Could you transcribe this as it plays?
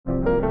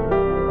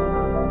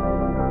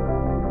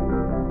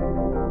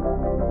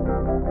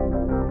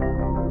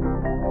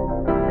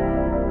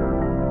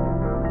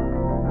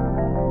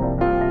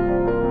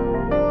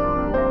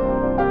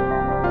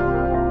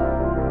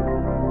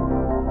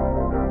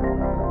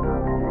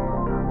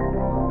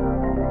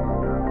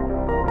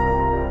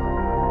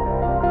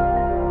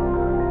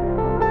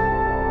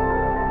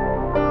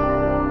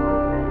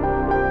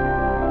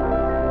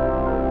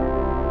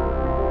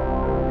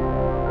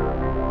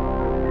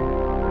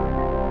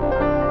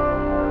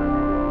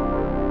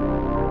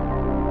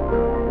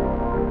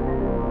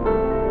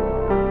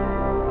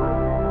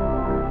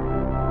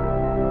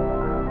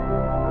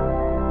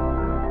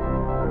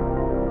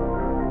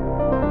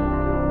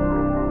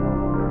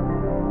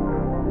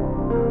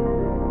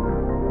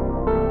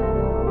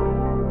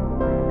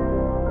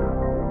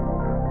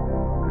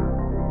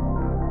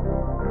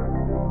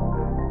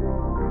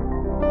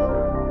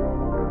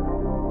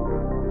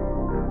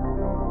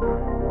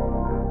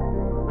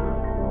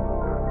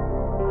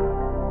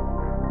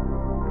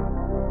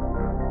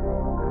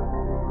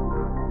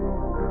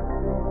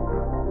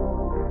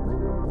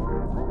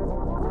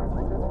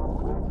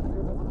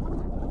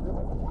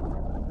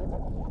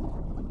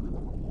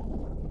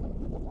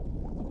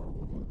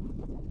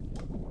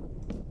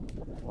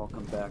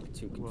Welcome back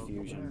to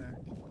Confusion.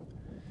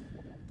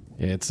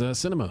 It's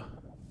cinema.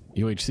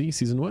 UHC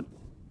season what?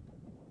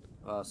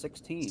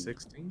 16.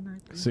 16, I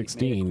think.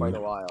 16. Quite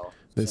a while.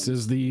 This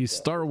is the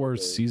Star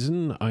Wars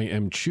season. I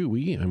am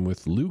Chewie. I'm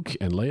with Luke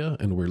and Leia,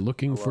 and we're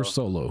looking for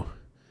Solo.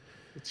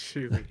 It's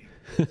Chewie.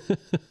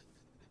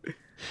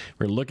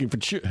 We're looking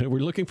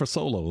for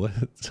Solo.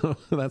 So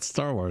that's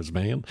Star Wars,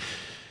 man.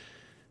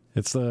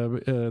 It's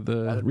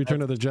the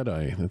Return of the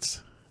Jedi.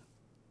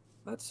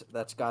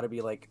 That's got to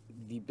be like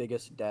the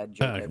biggest dad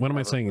joke. What am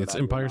I saying? It's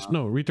Empire.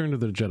 No, Return of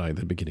the Jedi at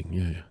the beginning.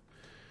 Yeah.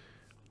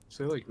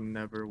 So like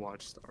never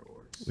watched Star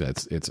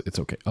Wars. It's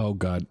okay. Oh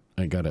God,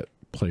 I got a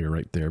player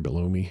right there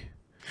below me.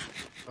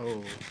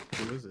 Oh,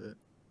 who is it?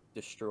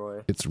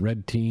 Destroy. It's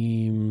Red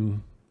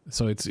Team.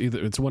 So it's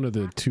one of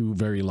the two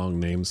very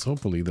long names.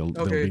 Hopefully they'll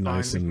be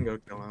nice we and can go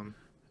kill him.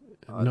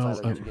 No,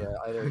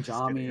 either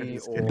Jami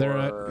or they're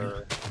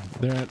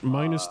at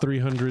minus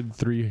 300.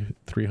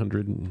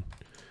 I'm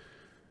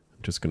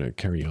just gonna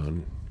carry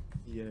on.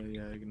 Yeah,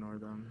 ignore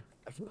them.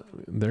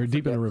 They're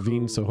deep in a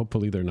ravine, so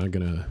hopefully they're not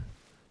gonna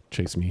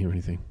chase me or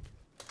anything.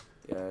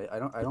 Yeah, I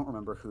don't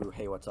remember who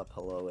Hey What's Up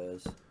Hello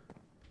is.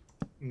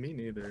 Me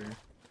neither.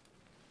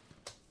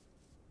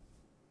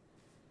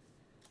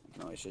 I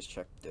can always just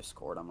check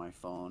Discord on my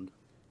phone.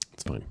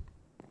 It's fine.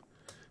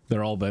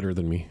 They're all better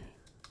than me.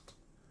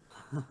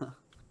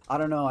 I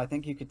don't know. I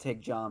think you could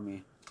take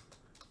Jami.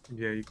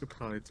 Yeah, you could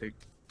probably take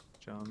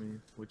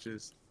Jami, which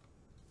is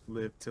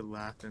live to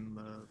laugh and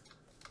love.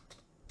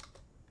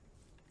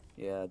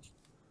 Yeah,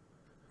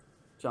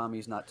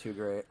 Jami's not too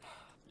great.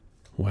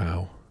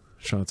 Wow,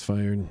 shots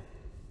fired.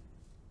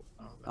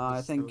 Oh,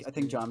 I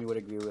think Jami would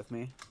agree with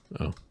me.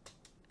 Oh.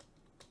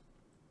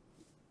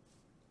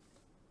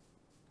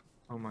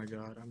 Oh my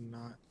God, I'm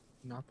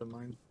not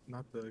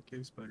the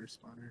cave spider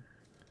spawner.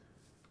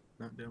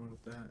 Not dealing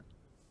with that.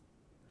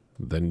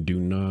 Then do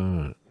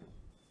not.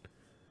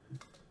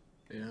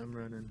 Yeah, I'm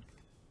running.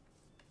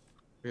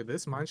 Okay,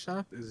 this mine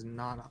shaft is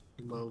not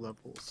low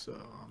level, so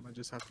I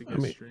just have to get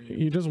string.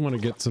 You just want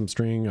to get some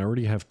string. I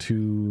already have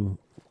 2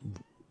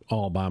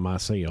 all by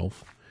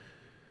myself.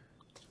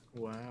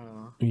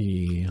 Wow.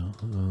 Yeah.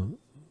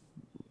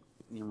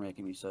 You're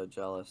making me so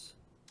jealous.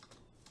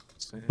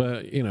 Same.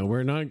 But you know,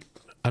 we're not.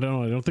 I don't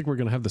know. I don't think we're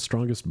gonna have the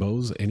strongest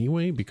bows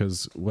anyway,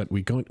 because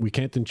we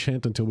can't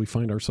enchant until we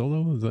find our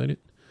Solo. Is that it?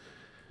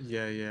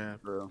 Yeah.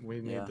 Bro, We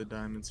need the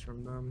diamonds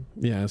from them.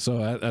 Yeah.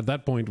 So at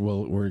that point,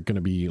 we're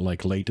gonna be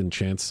like late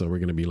enchants, so we're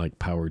gonna be like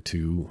power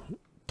 2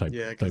 type.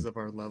 Yeah, because of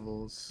our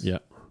levels. Yeah.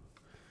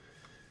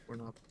 We're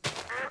not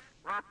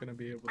gonna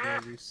be able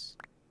to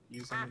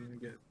use them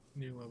and get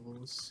new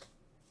levels.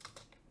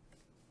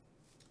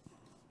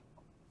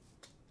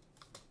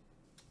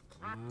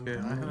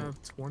 Yeah, I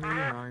have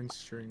 29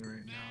 string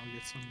right now. I'll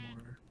get some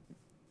more.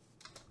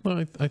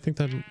 Well, I think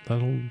that'll.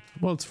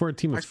 Well, it's for a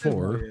team of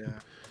 4.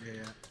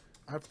 Yeah.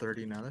 I have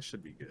 30 now. That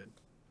should be good.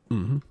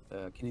 Mm-hmm.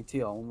 Can you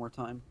TL one more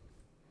time?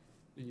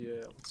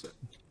 Yeah. What's it?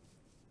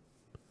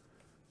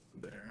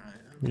 There I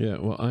am. Yeah.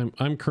 Well,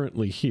 I'm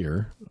currently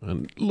here.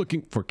 I'm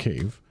looking for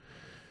cave.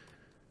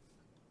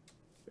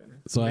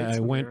 So I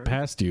went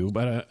past you,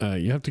 but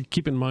you have to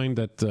keep in mind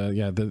that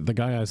the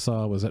guy I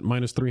saw was at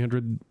minus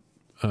 300,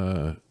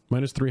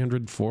 minus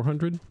 300,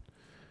 400.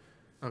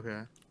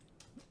 Okay.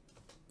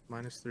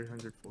 Minus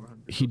 300, 400.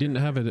 He didn't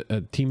have a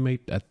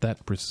teammate at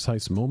that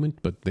precise moment,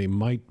 but they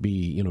might be,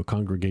 you know,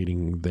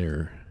 congregating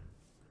there.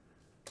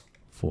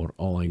 For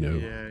all I know.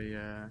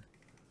 Yeah.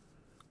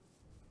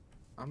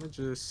 I'm gonna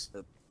just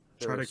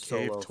try to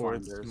cave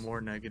towards more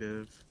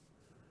negative.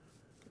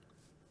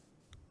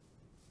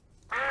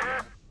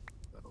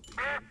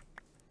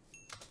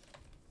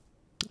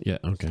 Yeah,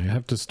 okay. I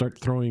have to start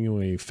throwing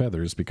away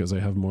feathers because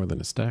I have more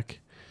than a stack.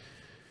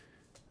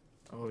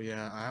 Oh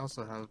yeah, I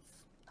also have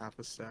half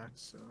a stack,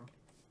 so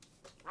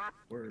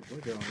we're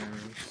good on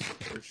arrows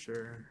for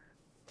sure.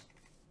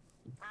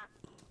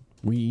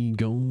 We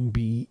gon'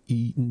 be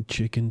eating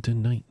chicken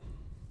tonight.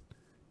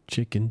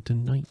 Chicken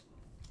tonight.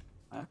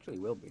 I actually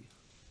will be.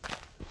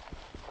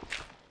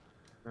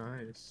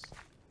 Nice.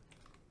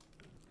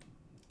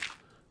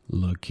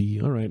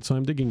 Lucky. All right, so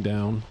I'm digging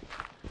down.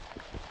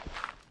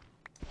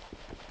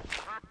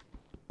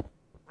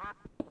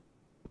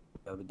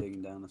 I'll be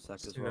digging down a sec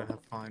as Dude, well. I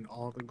have find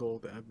all the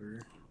gold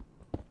ever.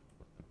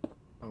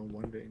 Oh,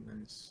 one day,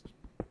 nice.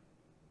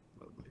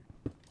 Lovely.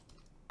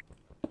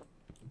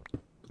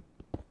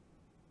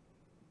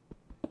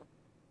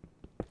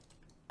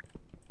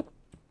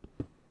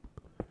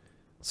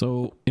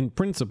 So, in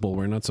principle,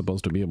 we're not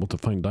supposed to be able to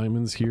find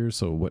diamonds here,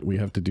 so what we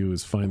have to do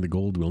is find the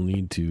gold we'll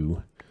need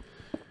to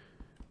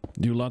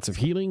do lots of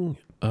healing.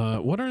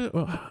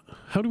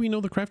 How do we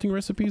know the crafting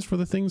recipes for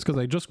the things? Because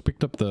I just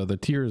picked up the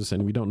tiers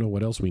and we don't know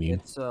what else we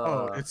need.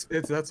 It's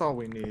that's all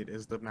we need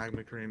is the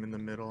magma cream in the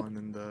middle, and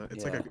then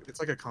it's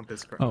like a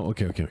compass craft. Oh,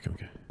 okay.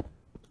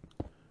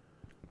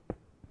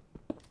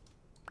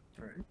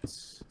 Alright,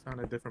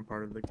 found a different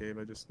part of the cave.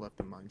 I just left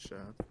the mine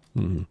shaft.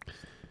 Mm-hmm.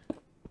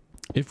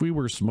 If we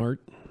were smart,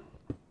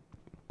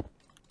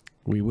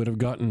 we would have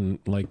gotten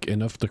like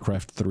enough to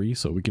craft 3,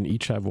 so we can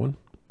each have one.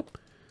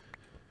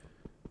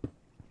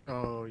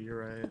 Oh,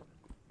 you're right.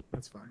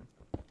 That's fine.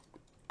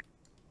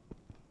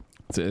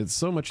 It's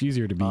so much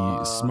easier to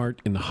be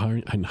smart in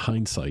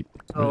hindsight.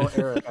 So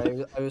Eric,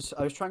 I was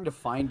trying to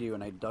find you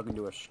and I dug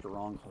into a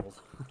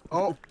stronghold.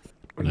 Oh,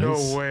 Nice.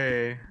 no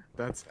way.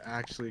 That's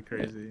actually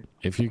crazy.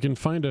 If you can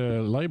find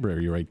a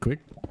library right quick.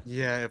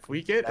 Yeah, if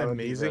we get That would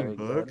be amazing very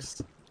good.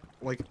 books,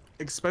 like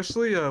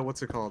especially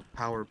what's it called,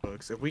 power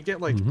books. If we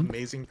get like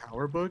amazing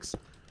power books,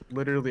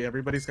 literally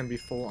everybody's gonna be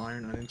full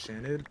iron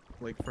unenchanted.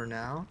 Like for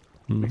now,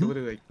 we could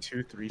literally like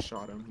 2-3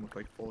 shot them with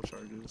like full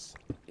charges.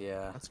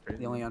 Yeah. That's crazy.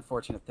 The only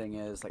unfortunate thing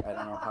is like I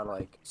don't know how to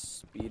like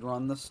speed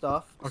run the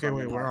stuff. Okay, so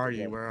wait, where are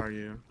you? Where are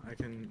you? I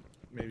can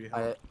maybe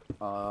help.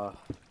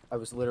 I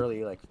was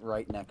literally like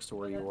right next to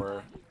where you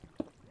were.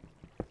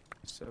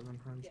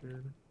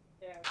 700.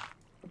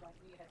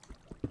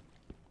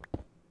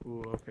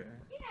 Ooh, okay.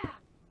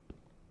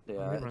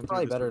 Yeah, it's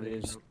probably better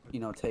to just, you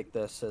know, take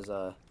this as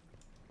a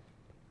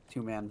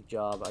two-man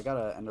job. I got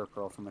an ender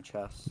pearl from a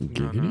chest.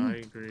 No, I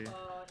agree.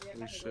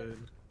 We should.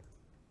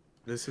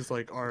 This is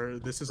like our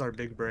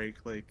big break.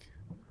 Like,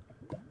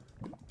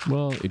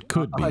 Well, it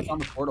could I be.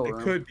 found the portal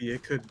room.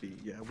 It could be.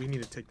 Yeah, we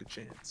need to take the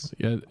chance.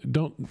 Yeah,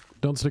 don't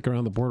stick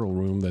around the portal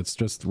room. That's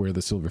just where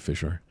the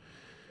silverfish are.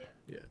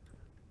 Yeah.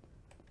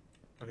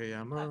 Okay,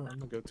 yeah, I'm gonna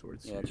go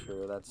towards Yeah, you.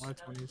 true. That's.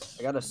 Y20s.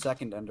 I got a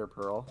second ender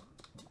pearl.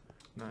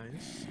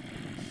 Nice.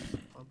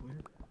 Lovely.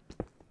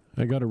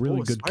 I got a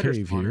really good spider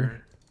cave spawner.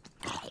 here.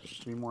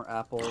 3 more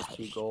apples,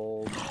 2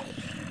 gold.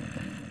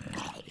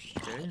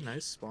 Okay,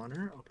 nice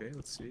spawner. Okay,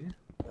 let's see.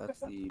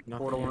 That's the Nothing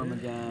portal in room it.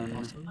 again.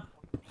 Awesome.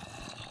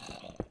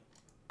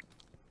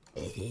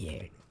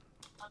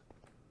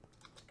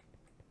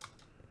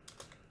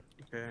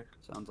 Okay.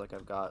 Sounds like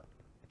I've got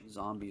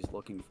zombies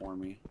looking for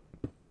me.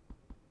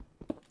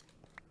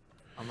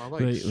 I'm gonna,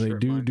 like, They shirt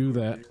do mine do over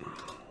that. here.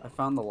 I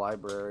found the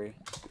library.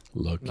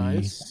 Lucky.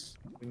 Nice.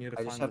 We need to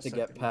I just find have the to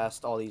get second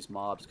past all these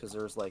mobs because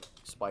there's like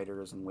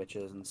spiders and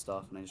witches and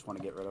stuff, and I just want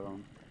to get rid of them.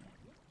 one.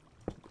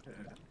 Okay,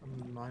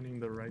 I'm mining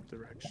the right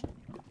direction.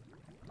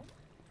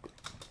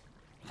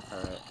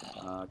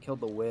 Alright, killed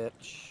the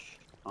witch.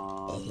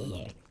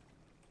 Kill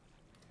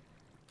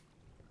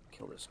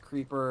this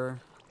creeper.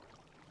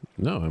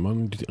 No, I'm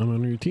on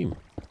your team.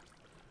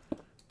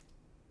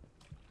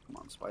 Come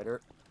on,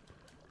 spider.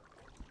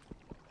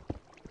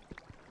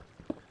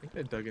 I think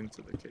I dug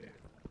into the cave.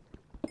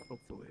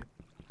 Hopefully.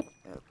 Yeah.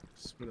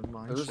 Just where the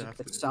mine shaft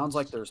It is. sounds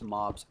like there's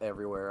mobs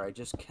everywhere. I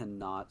just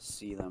cannot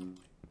see them.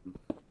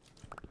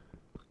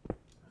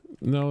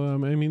 No, I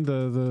mean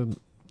the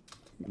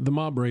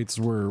mob rates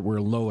were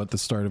low at the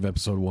start of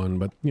episode 1,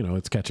 but you know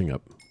it's catching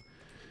up.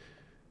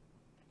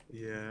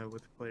 Yeah,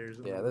 with players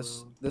in Yeah, the this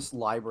world. this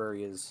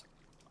library is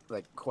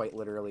like quite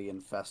literally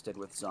infested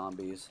with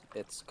zombies.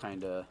 It's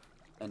kind of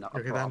a Okay,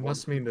 problem. that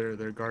must mean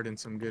they're guarding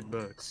some good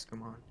books.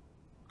 Come on.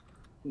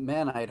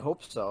 Man, I'd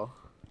hope so.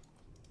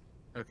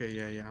 Okay,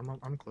 yeah,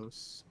 I'm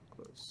close.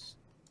 Close.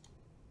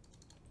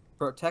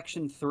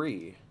 Protection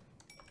 3.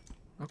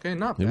 Okay,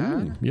 not Ooh,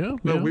 bad. yeah,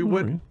 But yeah, we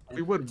would alright.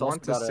 we would It's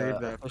want also to got save a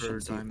that for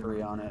efficiency diamond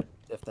 3 on armor. it,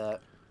 if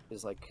that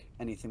is like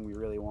anything we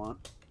really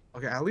want.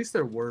 Okay, at least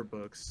there were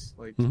books.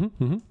 Like,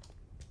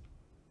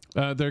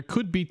 There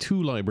could be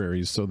 2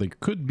 libraries, so there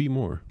could be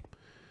more.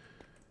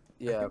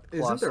 Yeah,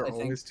 isn't plus there I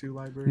think. always 2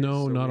 libraries?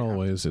 No, So not we have to-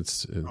 always.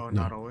 It's Oh, no.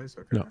 not always.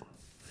 Okay. No.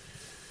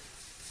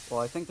 Well,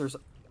 I think there's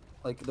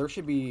like there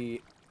should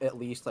be at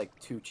least like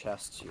 2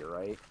 chests here,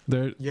 right?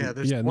 There, Yeah,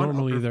 there's one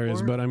normally upper there is,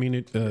 floor. but I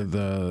mean,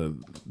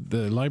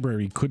 the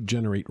library could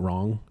generate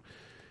wrong,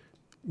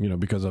 you know,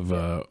 because of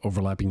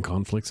overlapping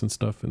conflicts and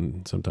stuff,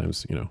 and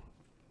sometimes, you know.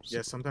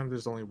 Yeah, sometimes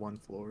there's only 1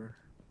 floor.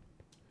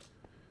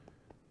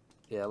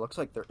 Yeah, it looks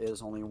like there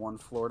is only 1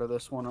 floor to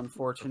this one, Okay.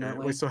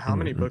 unfortunately. Wait, so how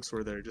many books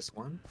were there? Just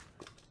 1?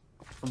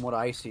 From what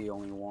I see,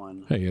 only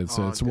 1. Hey, it's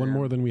Aw, it's one damn.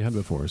 more than we had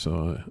before,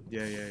 so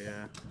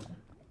Yeah.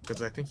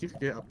 Because I think you could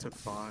get up to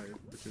 5,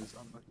 which is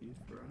unlucky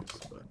for us,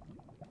 but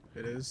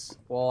it is.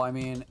 Well, I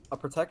mean, a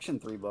protection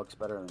 3 book's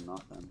better than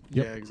nothing.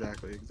 Yep. Yeah,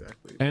 exactly. and Better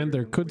there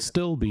than what could we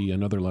still be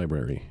another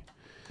library.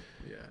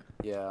 had. Yeah.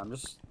 Yeah, I'm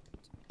just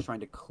trying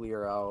to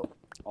clear out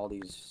all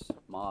these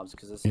mobs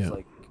because this Yeah. is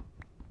like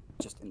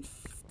just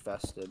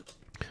infested.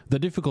 The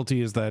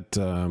difficulty is that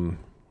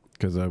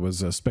because I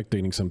was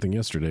spectating something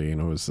yesterday,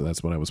 and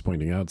that's what I was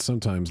pointing out.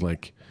 Sometimes,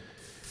 like,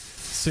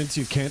 since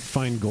you can't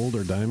find gold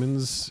or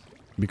diamonds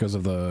because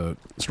of the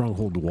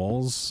stronghold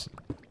walls,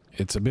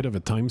 it's a bit of a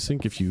time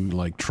sink if you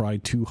like try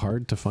too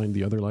hard to find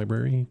the other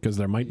library, because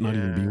there might not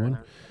even be one.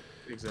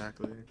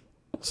 Exactly.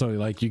 So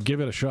like you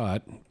give it a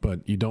shot,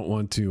 but you don't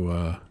want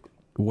to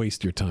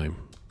waste your time.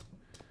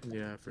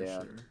 Yeah, for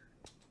Yeah. sure.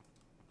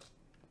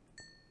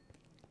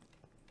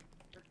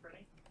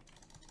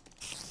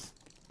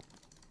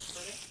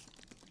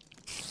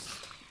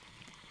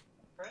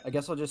 I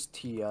guess I'll just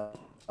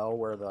TL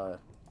where the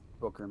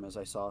book room is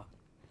I saw.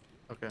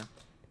 Okay.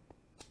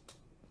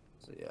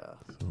 So yeah,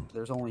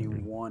 there's only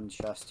 1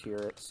 chest here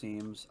it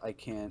seems. I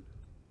can't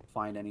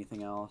find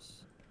anything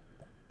else.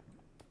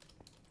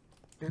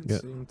 Can't Yeah.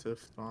 seem to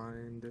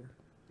find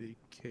the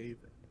cave.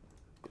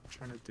 I'm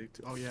trying to dig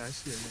to. Oh yeah, I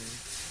see your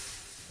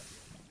name.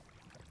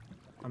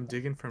 I'm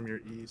digging from your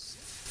east.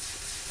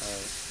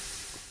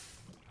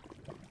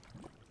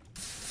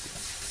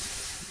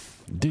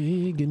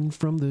 Digging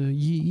from the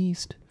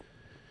east.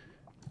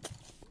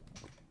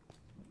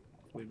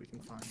 Hopefully we can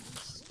find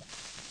this.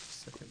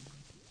 Second.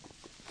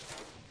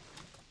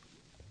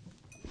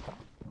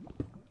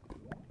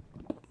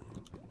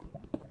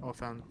 Oh,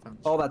 found.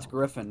 Oh, that's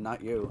Griffin,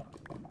 not you.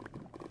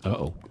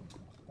 Uh-oh.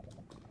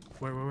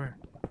 Where?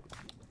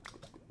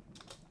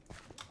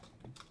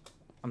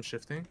 I'm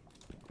shifting.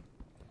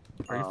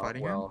 Are you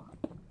fighting him?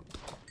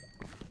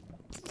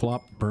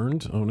 Flop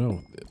burned? Oh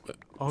no.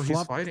 Oh,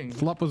 he's fighting.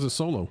 Flop was a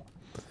solo.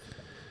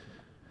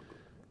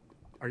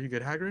 Are you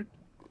good, Hagrid?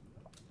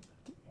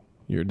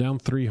 You're down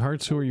 3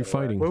 hearts. Who are you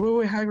fighting? Wait,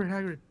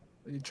 Hagrid.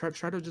 You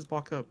try to just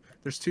walk up.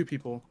 There's 2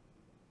 people.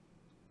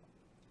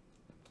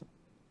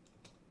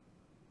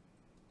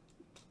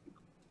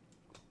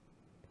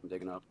 I'm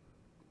digging up.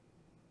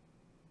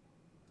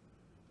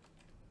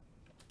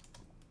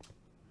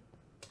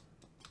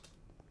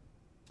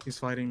 He's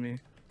fighting me.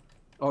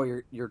 Oh,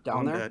 you're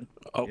down there? Dead.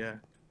 Oh. Yeah.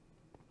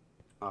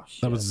 Oh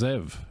shit. That was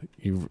Zev.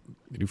 Did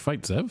you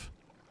fight Zev?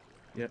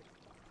 Yep.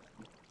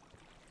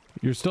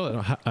 You're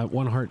still at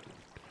 1 heart.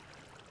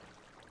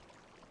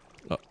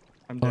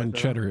 I'm dead,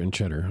 and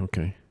Cheddar.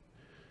 Okay.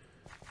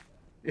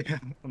 Yeah,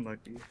 I'm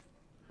lucky.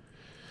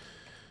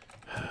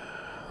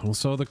 Well,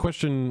 so the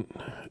question,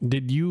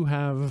 did you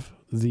have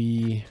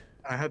the...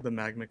 I had the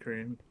magma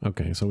cream.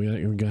 Okay, so we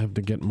have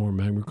to get more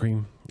magma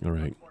cream? All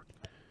right.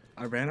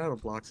 I ran out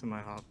of blocks in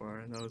my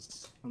hotbar, and that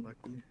was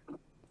unlucky.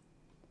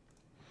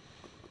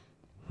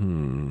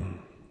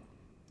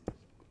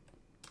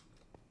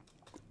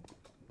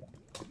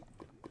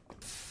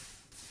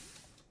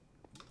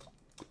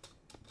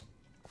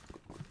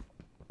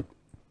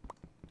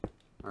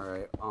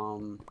 Alright,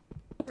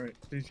 Alright,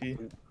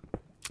 GG.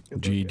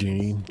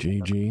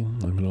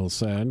 GG. I'm a little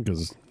sad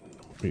because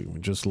we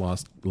just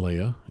lost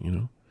Leia, you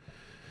know.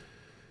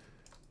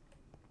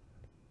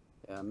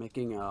 yeah,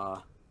 making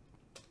a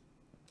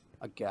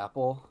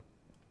gapple.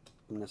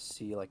 I'm gonna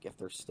see like if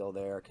they're still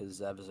there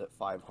because Zev is at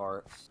 5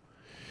 hearts.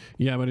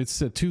 Yeah, but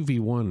it's a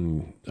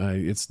 2v1.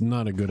 It's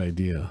not a good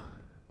idea.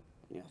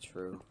 Yeah,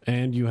 true.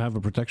 And you have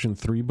a Protection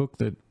 3 book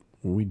that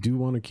we do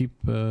want to keep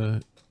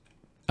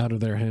out of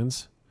their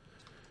hands.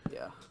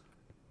 Yeah.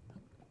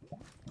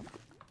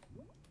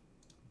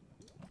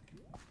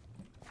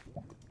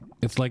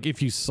 It's like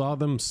if you saw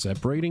them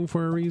separating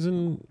for a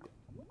reason,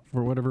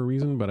 for whatever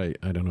reason, but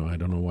I don't know. I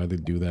don't know why they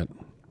do that.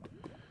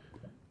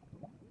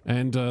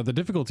 And the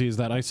difficulty is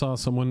that I saw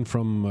someone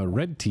from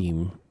red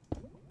team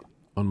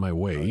on my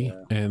way,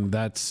 and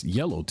that's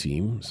yellow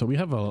team. So we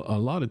have a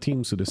lot of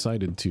teams who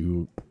decided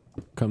to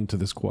come to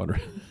this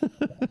quadrant.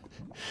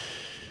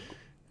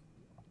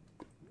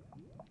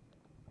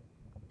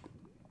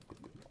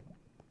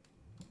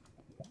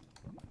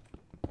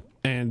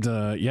 And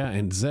yeah,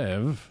 and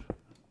Zev,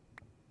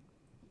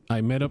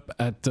 I met up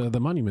at the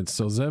monuments.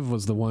 So Zev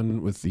was the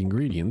one with the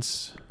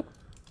ingredients.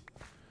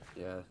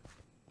 Yeah.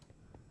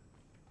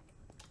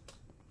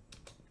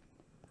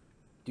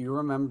 Do you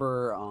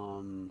remember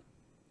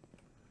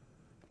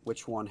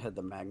which one had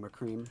the magma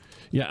cream?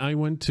 Yeah, I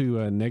went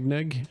to Neg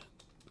Neg,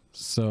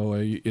 so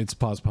it's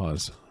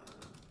Pause.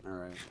 All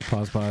right.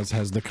 Pause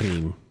has the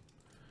cream.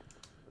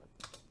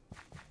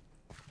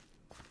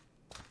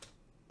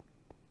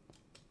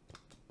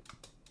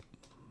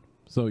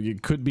 So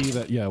it could be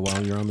that, yeah,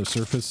 while you're on the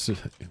surface,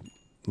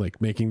 like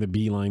making the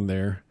beeline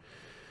there,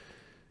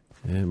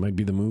 it might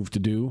be the move to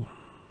do.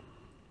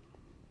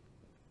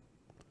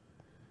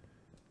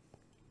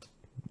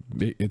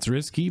 It's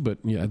risky, but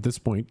yeah, at this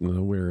point, you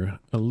know, we're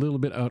a little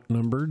bit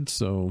outnumbered,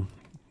 so...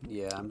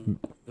 Yeah, I'm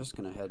just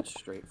gonna head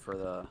straight for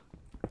the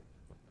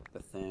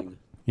thing.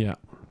 Yeah.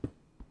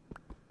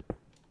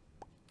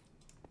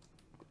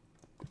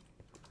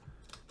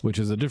 Which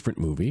is a different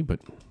movie, but...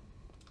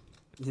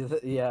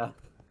 Yeah,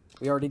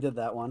 we already did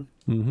that one.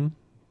 Mm-hmm.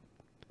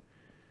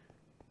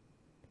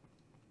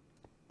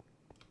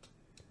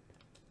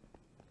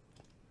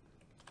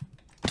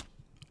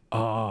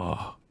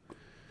 Oh.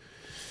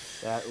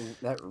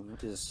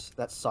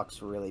 That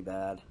sucks really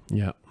bad.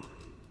 Yeah,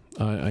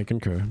 I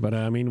concur. But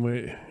I mean,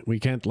 we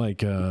can't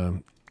like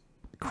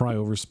cry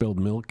over spilled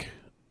milk.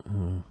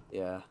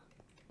 Yeah.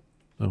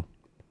 Oh.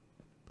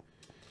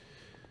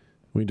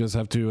 We just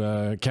have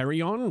to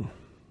carry on.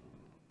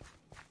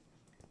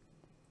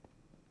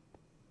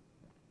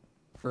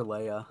 For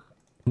Leia.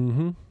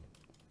 Mm-hmm.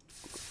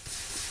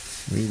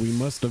 We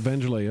must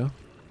avenge Leia.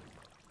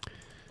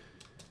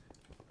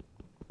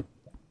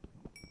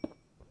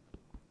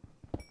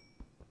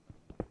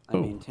 I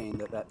maintain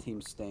that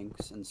team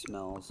stinks and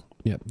smells.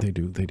 Yeah, they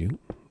do.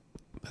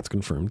 That's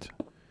confirmed.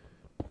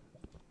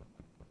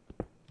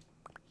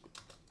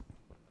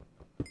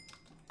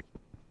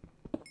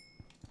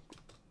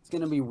 It's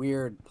gonna be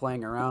weird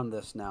playing around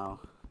this now,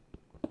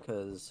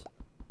 because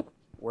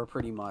we're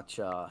pretty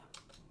much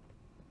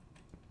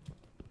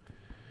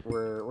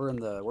we're in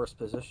the worst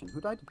position.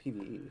 Who died to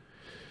PvE?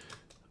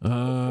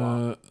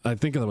 I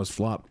think that was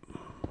Flop.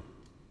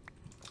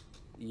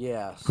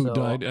 Yeah. Who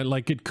died?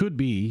 Like, it could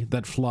be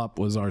that Flop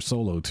was our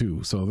solo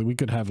too, so that we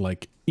could have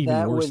like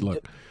even worse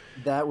luck.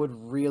 That would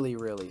really,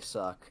 really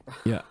suck.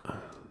 Yeah.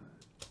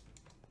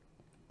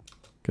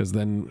 Because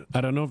then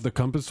I don't know if the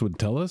compass would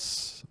tell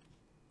us.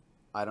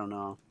 I don't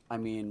know. I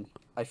mean,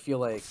 I feel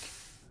like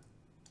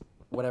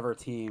whatever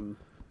team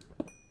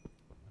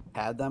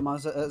had them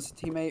as a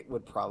teammate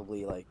would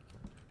probably, like,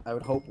 I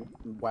would hope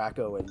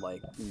Wacko would,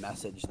 like,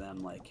 message them,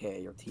 like,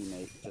 hey, your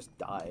teammate just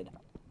died.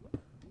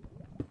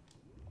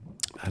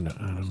 I don't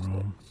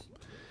know.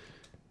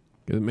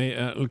 It may,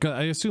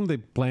 I assume they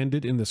planned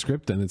it in the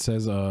script, and it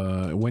says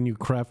when you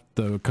craft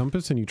the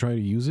compass and you try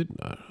to use it,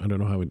 I don't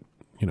know how it,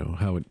 you know,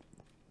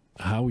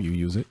 how you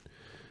use it,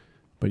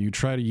 but you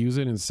try to use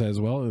it and it says,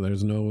 well,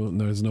 there's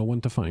no one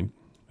to find.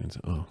 It's,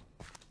 oh,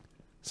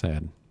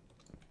 sad.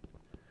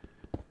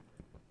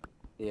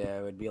 Yeah,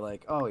 it would be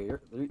like, oh,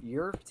 your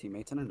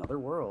teammate's in another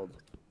world.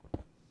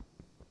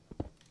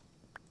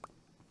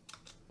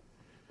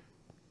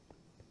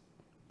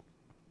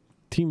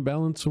 Team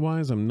balance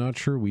wise, I'm not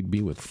sure we'd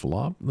be with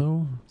Flop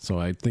though, so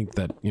I think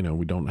that, you know,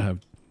 we don't have.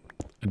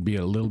 I'd be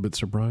a little bit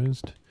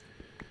surprised.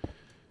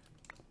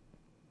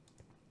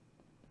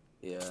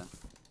 Yeah.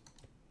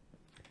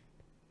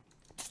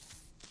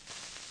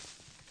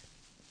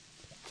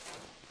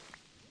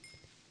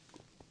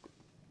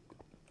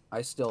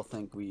 I still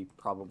think we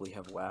probably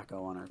have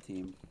Wacko on our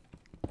team.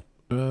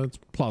 It's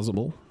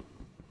plausible.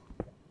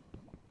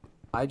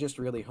 I just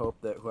really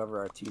hope that whoever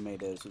our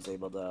teammate is was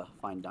able to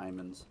find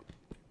diamonds.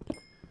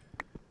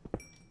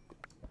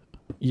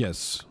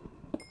 Yes.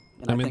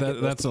 I mean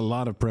that's a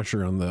lot of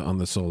pressure on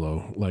the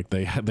solo. Like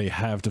they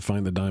have to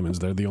find the diamonds.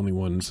 They're the only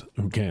ones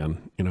who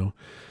can, you know.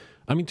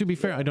 I mean, to be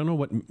fair, I don't know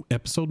what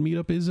episode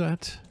meetup is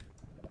at.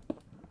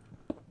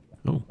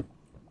 Oh.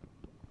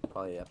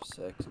 Probably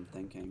Ep6, I'm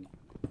thinking.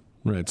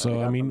 Right.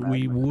 So I mean,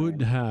 we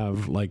would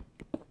have like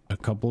a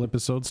couple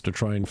episodes to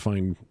try and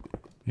find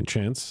a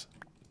chance.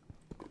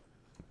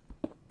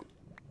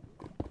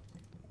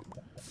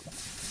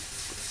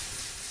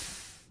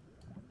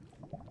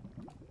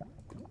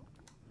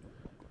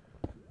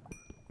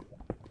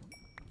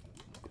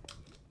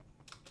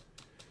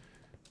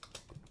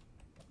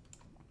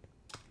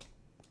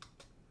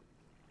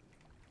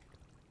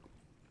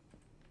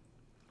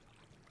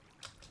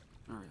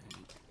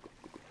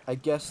 I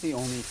guess the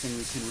only thing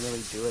we can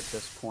really do at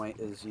this point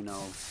is, you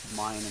know,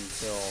 mine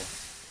until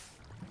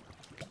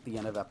the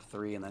end of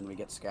Ep3, and then we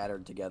get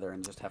scattered together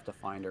and just have to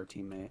find our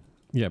teammate.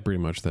 Yeah, pretty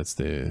much.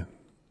 That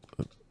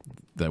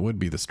would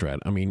be the strat.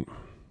 I mean,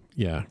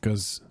 yeah,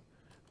 because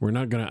we're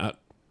not gonna.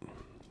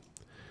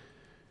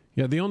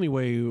 Yeah, the only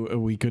way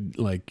we could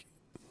like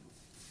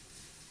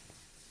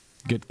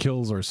get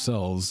kills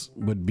ourselves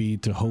would be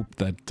to hope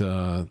that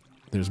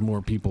there's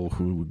more people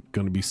who are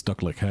gonna be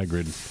stuck like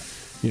Hagrid.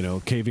 You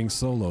know, caving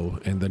solo,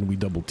 and then we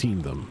double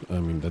team them. I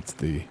mean, that's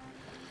the...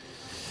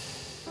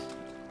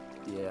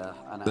 Yeah,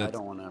 and I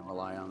don't want to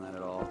rely on that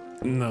at all.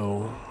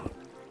 No.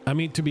 I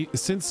mean,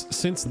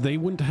 since they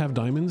wouldn't have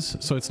diamonds,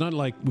 so it's not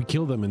like we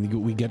kill them and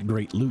we get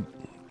great loot.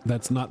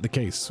 That's not the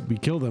case. We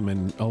kill them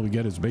and all we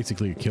get is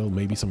basically a kill,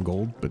 maybe some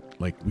gold, but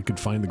like we could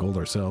find the gold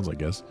ourselves, I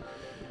guess.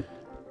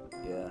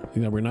 Yeah.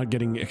 You know, we're not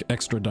getting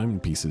extra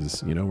diamond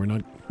pieces. You know, we're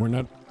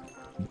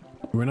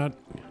not.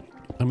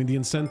 I mean, the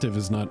incentive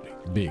is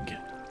not big.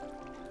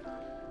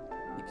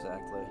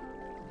 Exactly.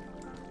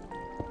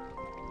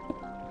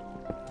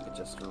 It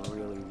just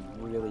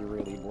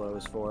really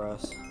blows for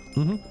us.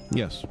 Mm-hmm.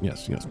 Yes.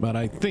 But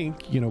I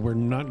think, you know, we're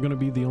not going to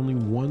be the only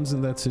ones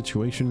in that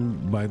situation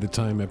by the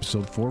time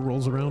episode 4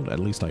 rolls around. At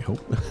least I hope.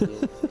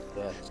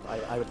 Yeah,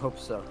 I would hope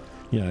so.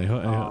 Yeah, I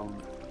hope.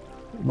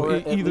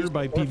 Either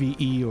by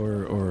PvE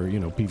or you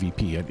know,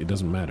 PvP. It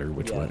doesn't matter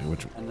which way.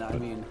 And I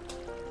mean,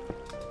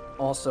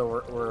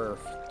 also we're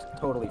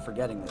totally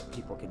forgetting that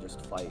people can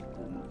just fight.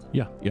 And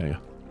yeah.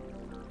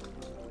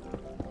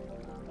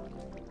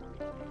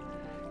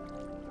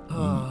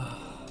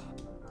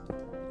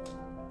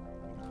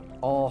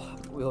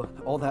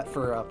 all that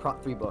for a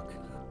Prot 3 book.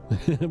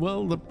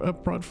 Well, the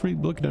Prot 3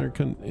 book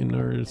in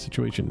our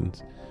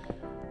situations.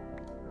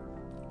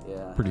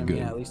 Yeah, pretty good.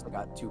 Mean, at least I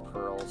got 2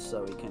 pearls,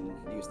 so we can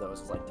use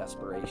those as like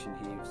desperation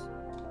heaves.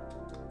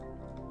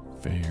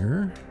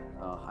 Fair.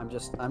 I'm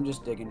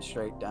just digging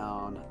straight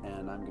down,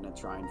 and I'm gonna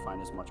try and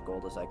find as much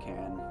gold as I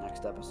can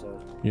next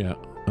episode. Yeah.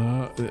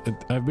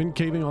 I've been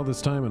caving all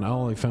this time, and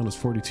all I found is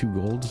 42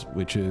 golds,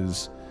 which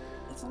is...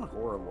 It's not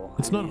horrible.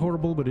 It's not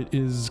horrible, but it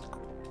is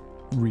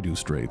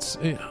reduced rates.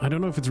 I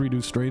don't know if it's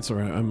reduced rates, or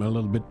I'm a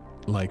little bit,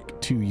 like,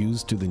 too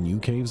used to the new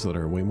caves that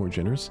are way more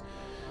generous.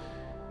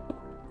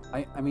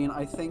 I mean,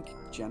 I think,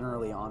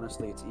 generally,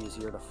 honestly, it's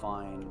easier to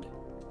find...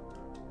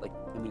 Like,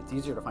 I mean, it's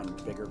easier to find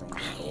bigger veins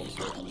of gold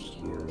certainly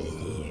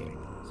here.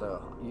 So,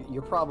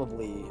 you're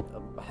probably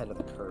ahead of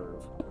the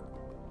curve.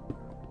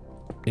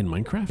 In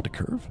Minecraft, a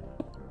curve?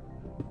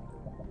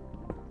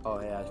 Oh,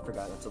 yeah, I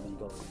forgot it's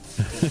illegal. In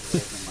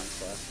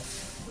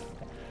Minecraft.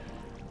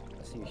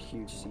 I see a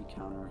huge sea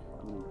counter.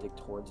 I'm going to dig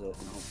towards it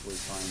and hopefully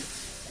find...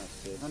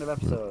 That's the end of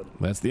episode.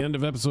 That's the end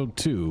of episode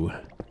 2.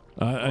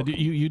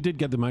 You did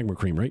get the magma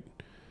cream, right?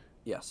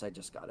 Yes, I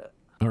just got it.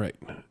 All right,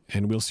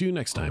 and we'll see you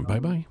next time. Bye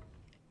bye.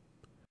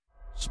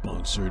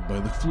 Sponsored by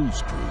the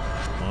Flues Crew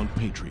on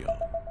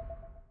Patreon.